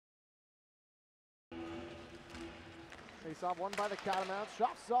Face-off won by the Catamounts.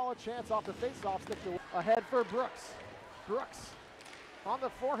 Shot solid chance off the face-off. Stick to ahead for Brooks. Brooks on the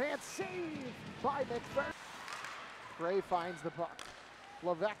forehand, save by McPherson. Gray finds the puck.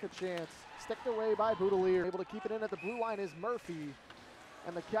 Levesque a chance. Sticked away by Boudelier. Able to keep it in at the blue line is Murphy.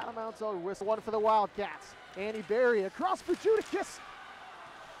 And the Catamounts are whistle. One for the Wildcats. Annie Berry across for Judicus.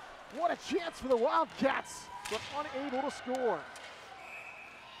 What a chance for the Wildcats, but unable to score.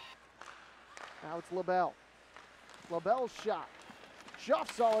 Now it's LaBelle. LaBelle's shot.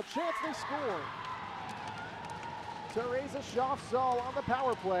 Schaffsahl, a chance, they score. Teresa Schaffsahl on the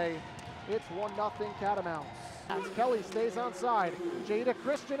power play. It's 1-0 Catamounts. As Kelly stays onside. Jada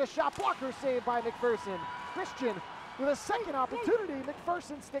Christian, a shot blocker saved by McPherson. Christian with a second opportunity.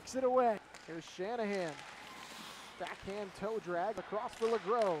 McPherson sticks it away. Here's Shanahan. Backhand toe drag across for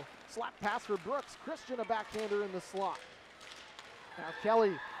LeGros. Slap pass for Brooks. Christian a backhander in the slot. Now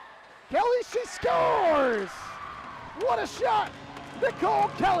Kelly. Kelly, she scores! What a shot! Nicole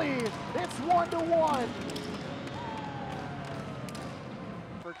Kelly, it's 1-1.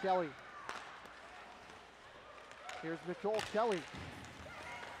 For Kelly. Here's Nicole Kelly.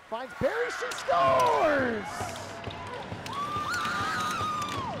 Finds Berry, she scores!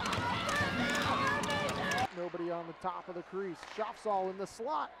 Nobody on the top of the crease. Schaffsahl in the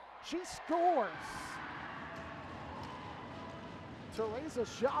slot. She scores! Teresa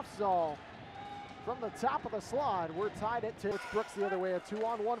Schaffsahl from the top of the slot. We're tied at 2. It's Brooks the other way. A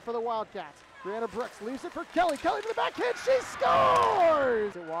 2-on-1 for the Wildcats. Brianna Brooks leaves it for Kelly. Kelly to the backhand. She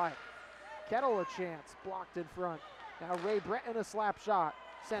scores! It wide. Kettle a chance. Blocked in front. Now Ray Breton a slap shot.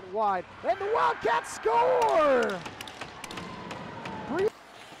 Sent wide. And the Wildcats score!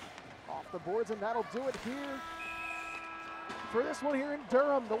 Off the boards, and that'll do it here for this one here in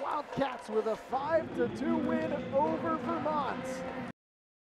Durham. The Wildcats with a 5-2 win over Vermont.